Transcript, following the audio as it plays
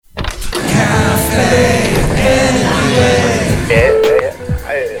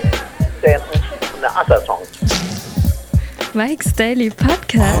Mike's Daily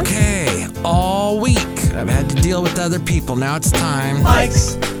Podcast. Okay, all week I've had to deal with other people. Now it's time.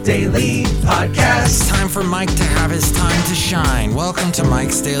 Mike's Daily Podcast. It's time for Mike to have his time to shine. Welcome to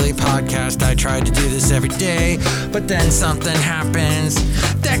Mike's Daily Podcast. I try to do this every day, but then something happens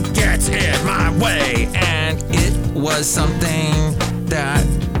that gets in my way. And it was something that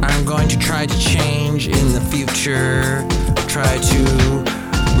I'm going to try to change in the future. Try to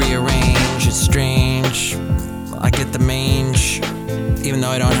rearrange. It's strange. I get the mange, even though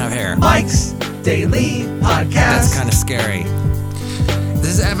I don't have hair. Mike's Daily Podcast. That's kind of scary.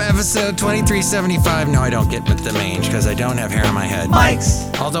 This is episode 2375. No, I don't get with the mange because I don't have hair on my head. Mike's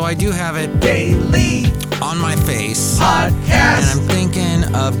Although I do have it Daily on my face. Podcast. And I'm thinking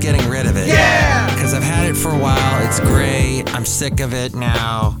of getting rid of it. Yeah! Because I've had it for a while. It's gray. I'm sick of it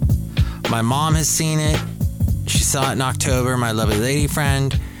now. My mom has seen it. She saw it in October. My lovely lady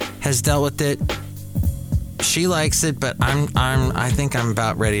friend has dealt with it. She likes it, but I think I'm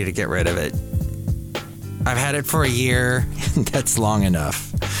about ready to get rid of it. I've had it for a year. That's long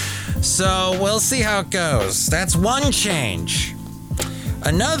enough. So we'll see how it goes. That's one change.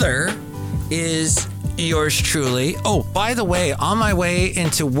 Another is yours truly. Oh, by the way, on my way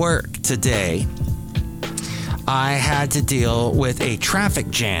into work today, I had to deal with a traffic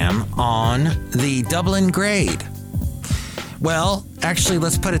jam on the Dublin Grade. Well, actually,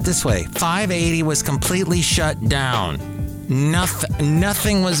 let's put it this way. 580 was completely shut down.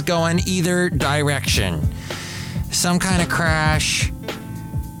 Nothing was going either direction. Some kind of crash.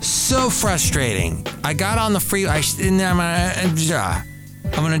 So frustrating. I got on the freeway. I'm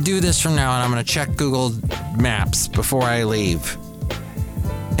going to do this from now on. I'm going to check Google Maps before I leave.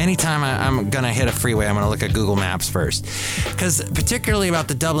 Anytime I'm going to hit a freeway, I'm going to look at Google Maps first. Because particularly about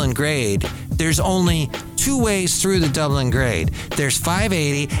the Dublin Grade, there's only two ways through the Dublin Grade. There's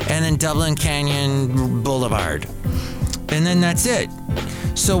 580 and then Dublin Canyon Boulevard. And then that's it.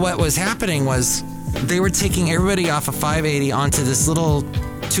 So what was happening was they were taking everybody off of 580 onto this little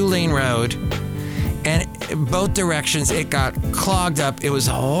 2-lane road. And both directions, it got clogged up. It was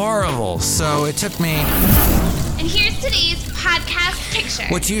horrible. So it took me... And here's today's podcast picture.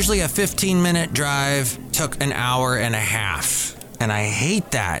 What's usually a 15-minute drive took an hour and a half. And I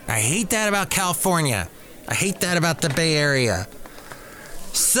hate that. I hate that about California. I hate that about the Bay Area.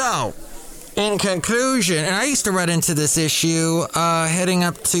 So, in conclusion, and I used to run into this issue heading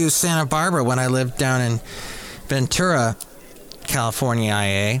up to Santa Barbara when I lived down in Ventura, California,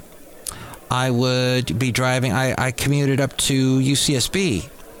 IA. I would be driving, I commuted up to UCSB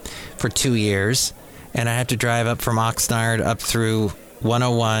for 2 years. And I had to drive up from Oxnard up through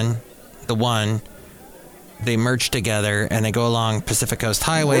 101, the one. They merge together and they go along Pacific Coast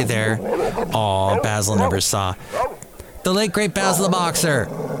Highway there. Oh, Basil never saw. The late great Basil the Boxer.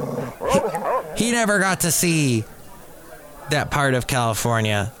 He never got to see that part of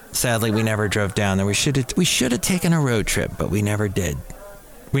California. Sadly, we never drove down there. We should have taken a road trip, but we never did.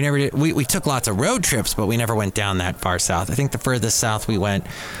 We never did. We took lots of road trips, but we never went down that far south. I think the furthest south we went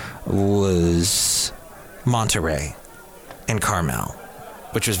was Monterey and Carmel,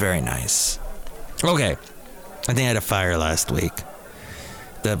 which was very nice. Okay, I think I had a fire last week.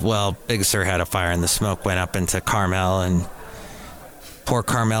 Big Sur had a fire and the smoke went up into Carmel and poor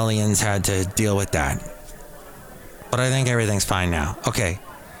Carmelians had to deal with that. But I think everything's fine now. Okay,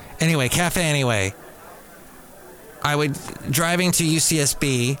 anyway, Cafe Anyway. I would, driving to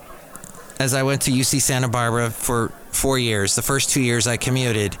UCSB, as I went to UC Santa Barbara for 4 years. The first 2 years I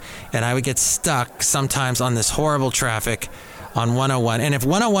commuted, and I would get stuck sometimes on this horrible traffic on 101. And if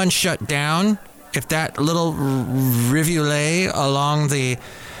 101 shut down, if that little rivulet along the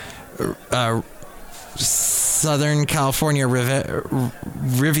Southern California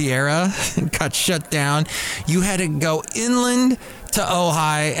Riviera got shut down, you had to go inland to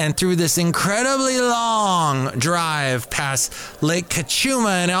Ojai and through this incredibly long drive past Lake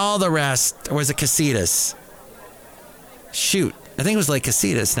Cachuma and all the rest. Or was it Casitas? Shoot, I think it was Lake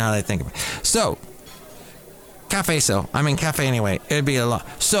Casitas now that I think of it. So, Cafe Anyway. It'd be a lot.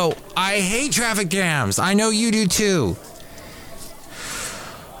 So, I hate traffic jams. I know you do too.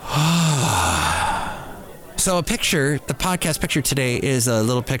 So a picture, the podcast picture today is a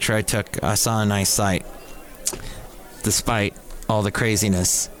little picture I took. I saw a nice sight. Despite all the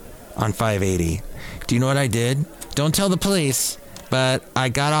craziness on 580. Do you know what I did? Don't tell the police, but I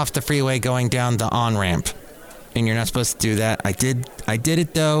got off the freeway going down the on-ramp. And you're not supposed to do that. I did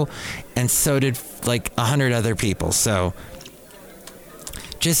it though, and so did like 100 other people. So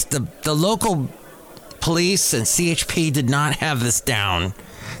just the local police and CHP did not have this down.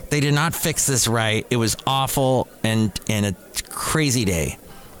 They did not fix this right. It was awful and a crazy day.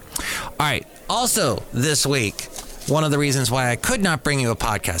 All right. Also, this week, one of the reasons why I could not bring you a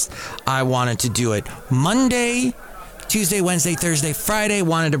podcast. I wanted to do it Monday, Tuesday, Wednesday, Thursday, Friday.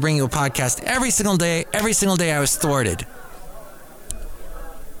 Wanted to bring you a podcast every single day. Every single day I was thwarted.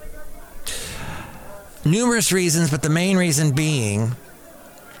 Numerous reasons, but the main reason being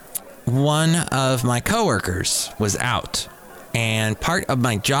one of my coworkers was out. And part of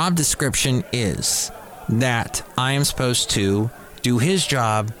my job description is that I am supposed to do his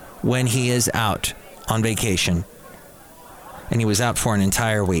job when he is out on vacation. And he was out for an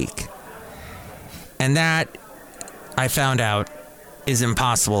entire week. And that, I found out, is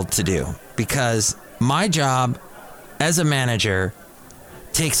impossible to do because my job as a manager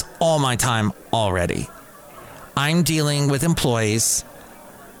takes all my time already. I'm dealing with employees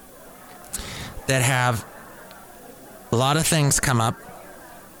that have a lot of things come up,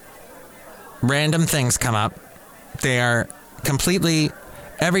 random things come up. They are completely,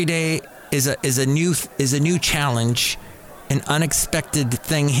 every day is a new challenge, an unexpected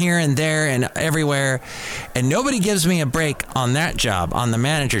thing here and there and everywhere, and nobody gives me a break on that job, on the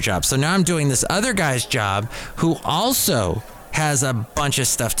manager job. So now I'm doing this other guy's job who also has a bunch of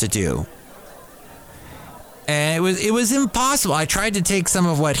stuff to do. And it was impossible. I tried to take some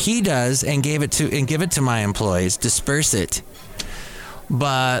of what he does and give it to my employees, disperse it.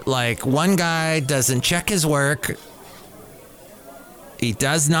 But like one guy doesn't check his work. He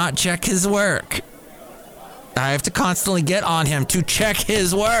does not check his work. I have to constantly get on him to check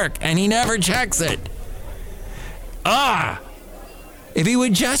his work, and he never checks it. If he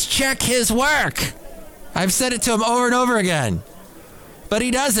would just check his work. I've said it to him over and over again, but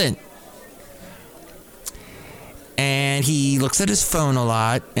he doesn't. And he looks at his phone a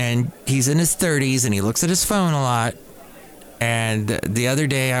lot, and he's in his 30s, and he looks at his phone a lot. And the other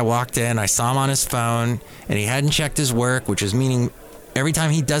day I walked in, I saw him on his phone, and he hadn't checked his work, which is meaning every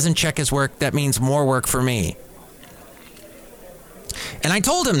time he doesn't check his work, that means more work for me. And I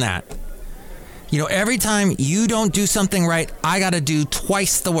told him that. You know, every time you don't do something right, I got to do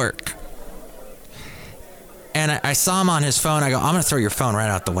twice the work. And I saw him on his phone. I go, I'm going to throw your phone right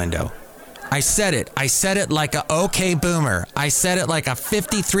out the window. I said it like a okay boomer. I said it like a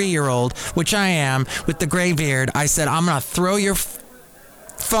 53-year-old, which I am, with the gray beard. I said, I'm going to throw your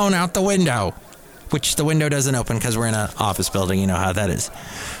phone out the window, which the window doesn't open because we're in an office building. You know how that is.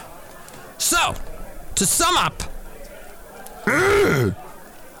 So, to sum up, I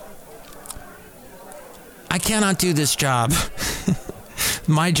cannot do this job,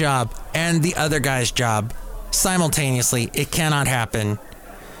 my job, and the other guy's job simultaneously. It cannot happen.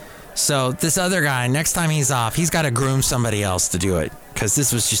 So this other guy, next time he's off, he's got to groom somebody else to do it because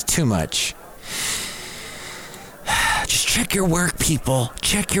this was just too much. Just check your work, people.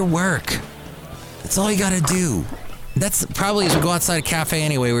 Check your work. That's all you got to do. That's probably as we go outside a cafe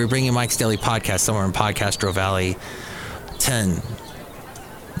anyway, we're bringing Mike's Daily Podcast somewhere in Podcastro Valley 10,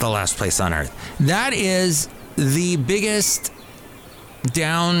 the last place on earth. That is the biggest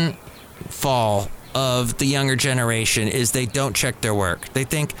downfall of the younger generation is they don't check their work. They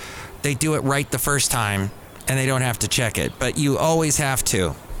think they do it right the first time and they don't have to check it. But you always have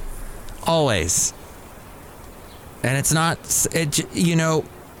to. Always. And it's not,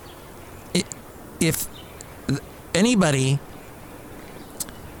 if anybody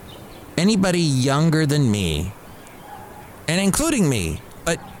younger than me, and including me,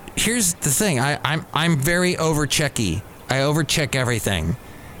 but here's the thing, I'm very overchecky. I overcheck everything,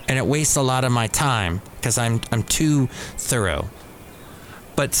 and it wastes a lot of my time because I'm too thorough.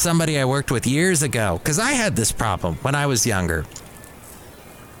 But somebody I worked with years ago, because I had this problem when I was younger,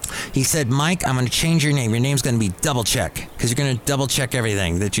 he said, Mike, I'm going to change your name. Your name's going to be Double Check because you're going to double check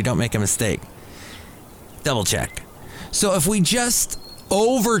everything, that you don't make a mistake. Double check. So if we just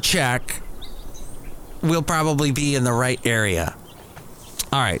overcheck, we'll probably be in the right area.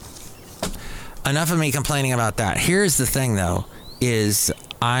 All right. Enough of me complaining about that. Here's the thing, though, is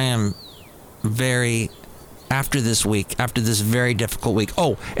I am very, after this very difficult week.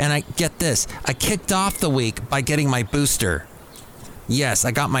 Oh, and I get this. I kicked off the week by getting my booster. Yes,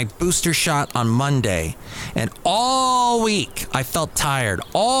 I got my booster shot on Monday. And all week, I felt tired.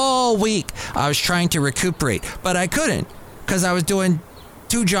 All week, I was trying to recuperate. But I couldn't because I was doing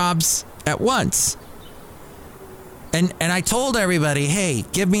 2 jobs at once. And I told everybody, hey,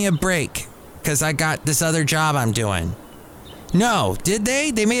 give me a break because I got this other job I'm doing. No, did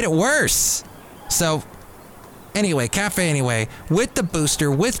they? They made it worse. So anyway, with the booster,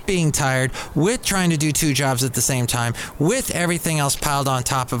 with being tired, with trying to do 2 jobs at the same time, with everything else piled on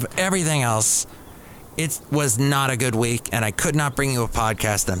top of everything else, it was not a good week, and I could not bring you a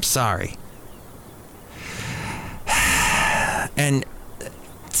podcast. I'm sorry. And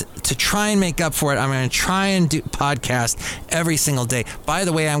to try and make up for it, I'm going to try and do podcast every single day. By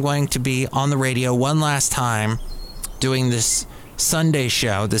the way, I'm going to be on the radio one last time doing this Sunday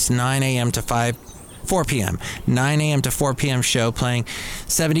show, this 9 a.m. to 4 p.m. 9 a.m. to 4 p.m. show playing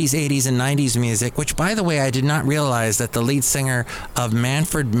 70s, 80s, and 90s music, which, by the way, I did not realize that the lead singer of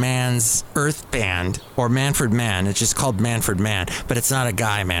Manfred Mann's Earth Band, or Manfred Mann, it's just called Manfred Mann, but it's not a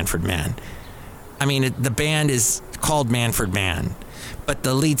guy, Manfred Mann. I mean, the band is called Manfred Mann, but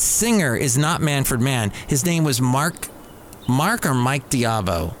the lead singer is not Manfred Mann. His name was Mark or Mike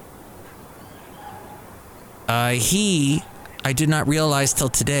Diabo. I did not realize till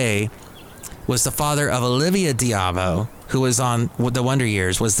today, was the father of Olivia Diabo, who was on The Wonder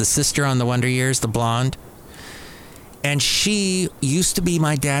Years, was the sister on The Wonder Years, the blonde. And she used to be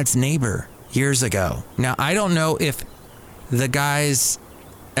my dad's neighbor years ago. Now, I don't know if the guy's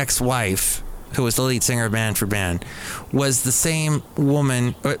ex-wife, who was the lead singer of Manfred Mann, was the same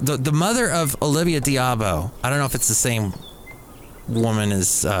woman, the mother of Olivia Diabo. I don't know if it's the same woman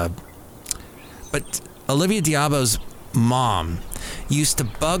as, but Olivia Diabo's mom used to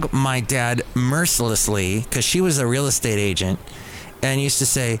bug my dad mercilessly because she was a real estate agent, and used to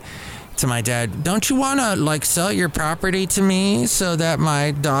say to my dad, don't you want to sell your property to me so that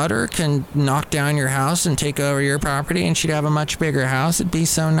my daughter can knock down your house and take over your property and she'd have a much bigger house? It'd be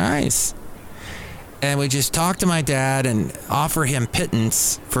so nice. And we just talk to my dad and offer him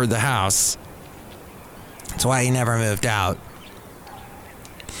pittance for the house. That's why he never moved out.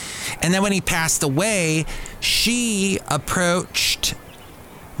 And then when he passed away, she approached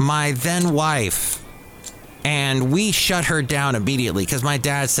my then wife, and we shut her down immediately because my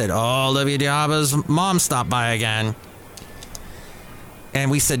dad said, oh, Olivia Diabo's mom stopped by again.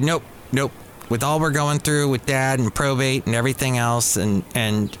 And we said, nope. With all we're going through with dad and probate and everything else, and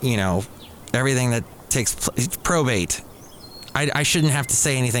everything that takes place, probate. I shouldn't have to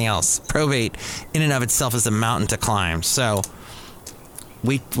say anything else. Probate in and of itself is a mountain to climb. So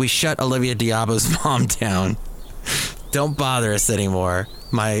we shut Olivia Diabo's mom down. Don't bother us anymore.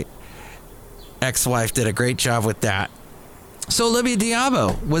 My ex-wife did a great job with that. So Olivia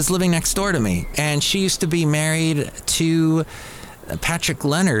Diabo was living next door to me, and she used to be married to Patrick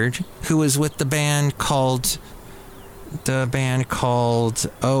Leonard, who was with the band called,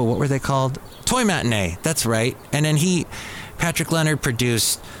 what were they called? Toy Matinee. That's right. And then Patrick Leonard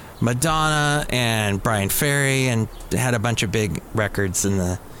produced Madonna and Brian Ferry and had a bunch of big records in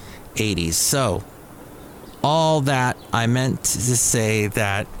the 80s. So all that I meant to say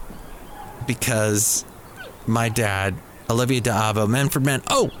that because my dad, Olivia Diabo, Manfred Mann.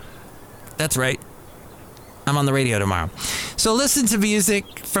 Oh, that's right. I'm on the radio tomorrow. So listen to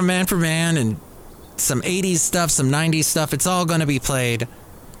music from Manfred Mann and some 80s stuff, some 90s stuff. It's all going to be played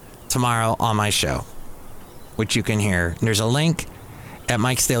tomorrow on my show, which you can hear. There's a link at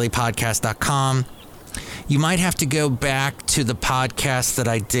mikesdailypodcast.com. You might have to go back to the podcast that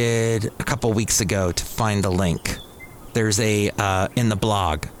I did a couple weeks ago to find the link. There's in the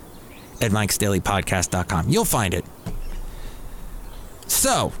blog at mikesdailypodcast.com. You'll find it.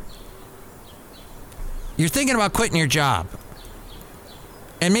 So, you're thinking about quitting your job.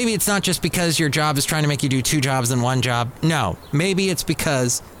 And maybe it's not just because your job is trying to make you do two jobs in one job. No, maybe it's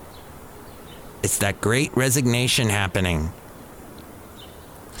because it's that great resignation happening.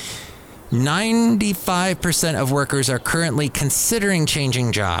 95% of workers are currently considering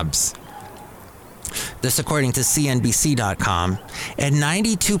changing jobs. This according to CNBC.com. And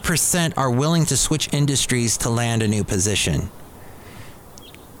 92% are willing to switch industries to land a new position,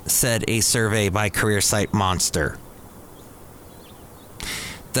 said a survey by career site Monster.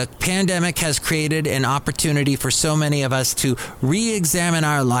 The pandemic has created an opportunity for so many of us to re-examine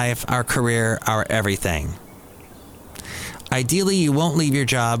our life, our career, our everything. Ideally, you won't leave your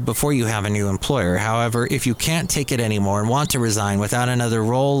job before you have a new employer. However, if you can't take it anymore and want to resign without another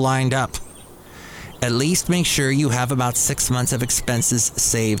role lined up, at least make sure you have about 6 months of expenses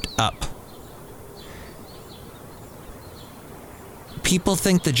saved up. People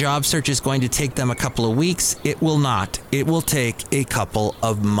think the job search is going to take them a couple of weeks. It will not. It will take a couple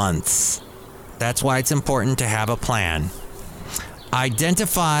of months. That's why it's important to have a plan.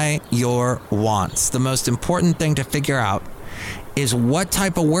 Identify your wants. The most important thing to figure out is what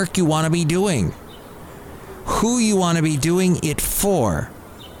type of work you want to be doing, who you want to be doing it for,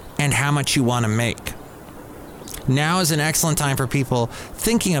 and how much you want to make. Now is an excellent time for people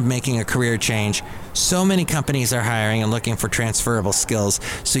thinking of making a career change. So many companies are hiring and looking for transferable skills,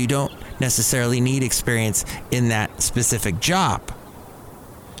 so you don't necessarily need experience in that specific job.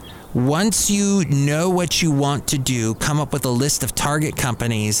 Once you know what you want to do, come up with a list of target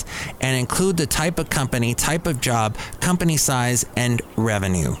companies and include the type of company, type of job, company size, and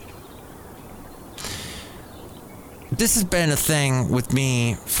revenue. This has been a thing with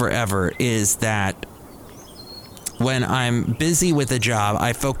me forever, is that when I'm busy with a job,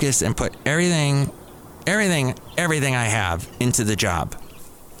 I focus and put everything I have into the job.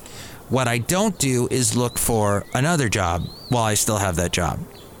 What I don't do is look for another job while I still have that job.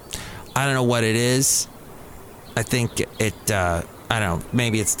 I don't know what it is. I think I don't know,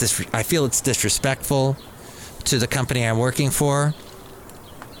 maybe I feel it's disrespectful to the company I'm working for.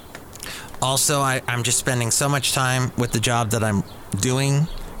 Also, I'm just spending so much time with the job that I'm doing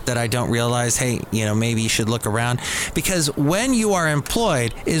that I don't realize, hey, maybe you should look around. Because when you are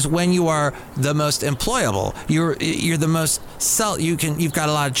employed is when you are the most employable. You're the most you've got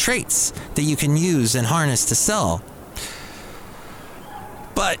a lot of traits that you can use and harness to sell.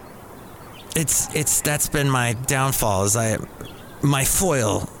 But that's been my downfall, my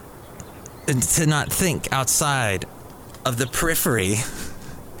foil to not think outside of the periphery.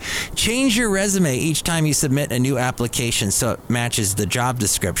 Change your resume each time you submit a new application so it matches the job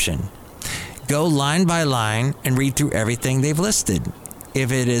description. Go line by line and read through everything they've listed.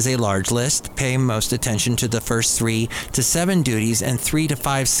 If it is a large list, pay most attention to the first 3 to 7 duties and 3 to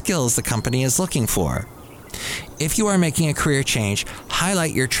 5 skills the company is looking for. If you are making a career change,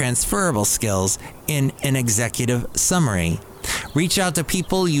 highlight your transferable skills in an executive summary. Reach out to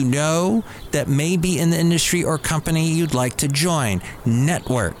people you know that may be in the industry or company you'd like to join.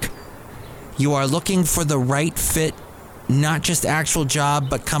 Network. You are looking for the right fit, not just actual job,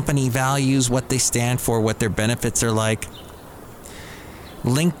 but company values, what they stand for, what their benefits are like.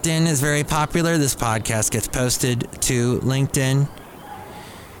 LinkedIn is very popular. This podcast gets posted to LinkedIn.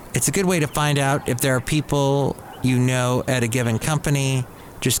 It's a good way to find out if there are people you know at a given company.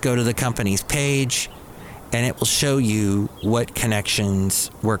 Just go to the company's page and it will show you what connections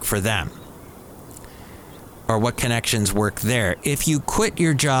work for them or what connections work there. If you quit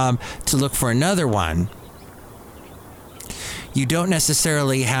your job to look for another one, you don't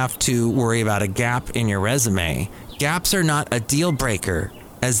necessarily have to worry about a gap in your resume. Gaps are not a deal breaker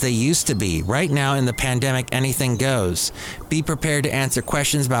as they used to be. Right now in the pandemic, anything goes. Be prepared to answer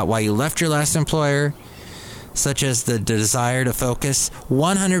questions about why you left your last employer, such as the desire to focus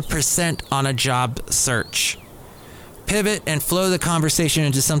 100% on a job search. Pivot and flow the conversation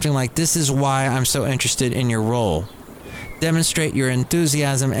into something like, this is why I'm so interested in your role. Demonstrate your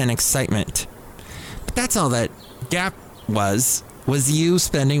enthusiasm and excitement. But that's all that gap was you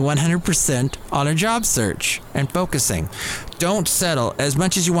spending 100% on a job search and focusing. Don't settle. As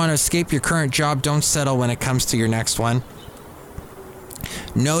much as you want to escape your current job, don't settle when it comes to your next one.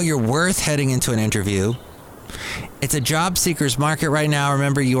 Know your worth heading into an interview. It's a job seeker's market right now.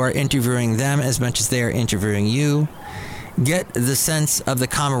 Remember, you are interviewing them as much as they are interviewing you. Get the sense of the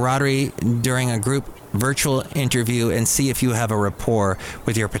camaraderie during a group virtual interview and see if you have a rapport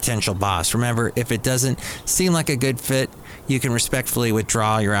with your potential boss. Remember, if it doesn't seem like a good fit, you can respectfully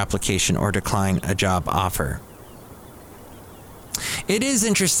withdraw your application or decline a job offer. It is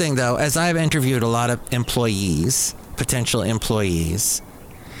interesting, though, as I've interviewed a lot of employees, potential employees,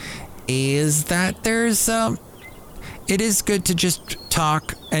 is that it is good to just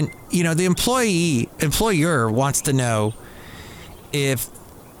talk. And, the employer wants to know if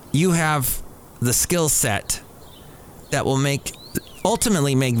you have the skill set that will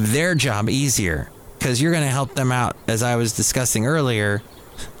ultimately make their job easier, because you're going to help them out. As I was discussing earlier,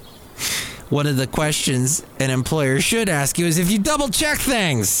 one of the questions an employer should ask you is if you double check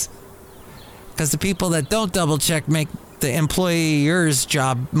things, because the people that don't double check make the employer's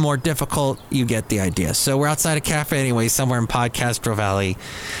job more difficult. You get the idea. So we're outside a cafe anyway, somewhere in Podcastro Valley,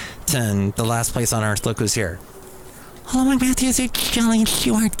 10, the last place on earth. Look who's here. Hello, Mike Matthews. It's Jolly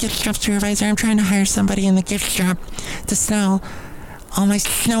Stewart, gift shop supervisor. I'm trying to hire somebody in the gift shop to sell all my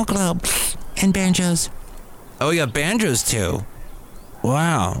snow globes and banjos. Oh, you have banjos too?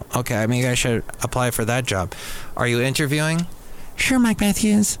 Wow. Okay, maybe I should apply for that job. Are you interviewing? Sure, Mike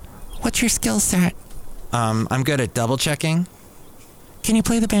Matthews. What's your skill set? I'm good at double checking. Can you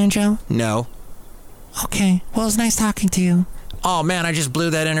play the banjo? No. Okay. Well, it was nice talking to you. Oh, man, I just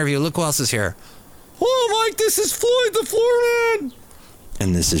blew that interview. Look who else is here. Oh, Mike, this is Floyd, the floor man.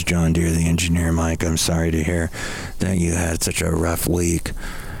 And this is John Deere, the engineer. Mike, I'm sorry to hear that you had such a rough week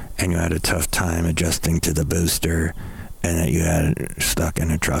and you had a tough time adjusting to the booster and that you had stuck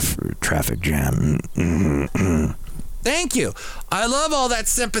in a traffic jam. Mm-hmm. Thank you. I love all that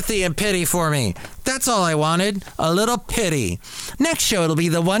sympathy and pity for me. That's all I wanted. A little pity. Next show, it'll be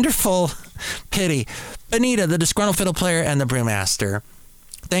the wonderful pity. Benita, the disgruntled fiddle player, and the brewmaster.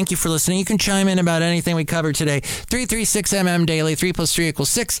 Thank you for listening. You can chime in about anything we covered today. 336MM Daily. 3 plus 3 equals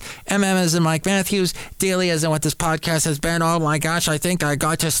 6. MM as in Mike Matthews. Daily as in what this podcast has been. Oh my gosh, I think I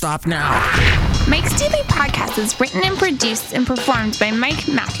got to stop now. Mike's Daily Podcast is written and produced and performed by Mike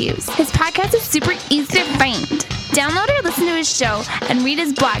Matthews. His podcast is super easy to find. Download or listen to his show and read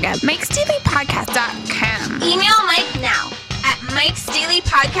his blog at mikesdailypodcast.com. Email Mike now at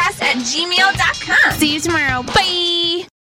mikesdailypodcast@gmail.com. See you tomorrow. Bye.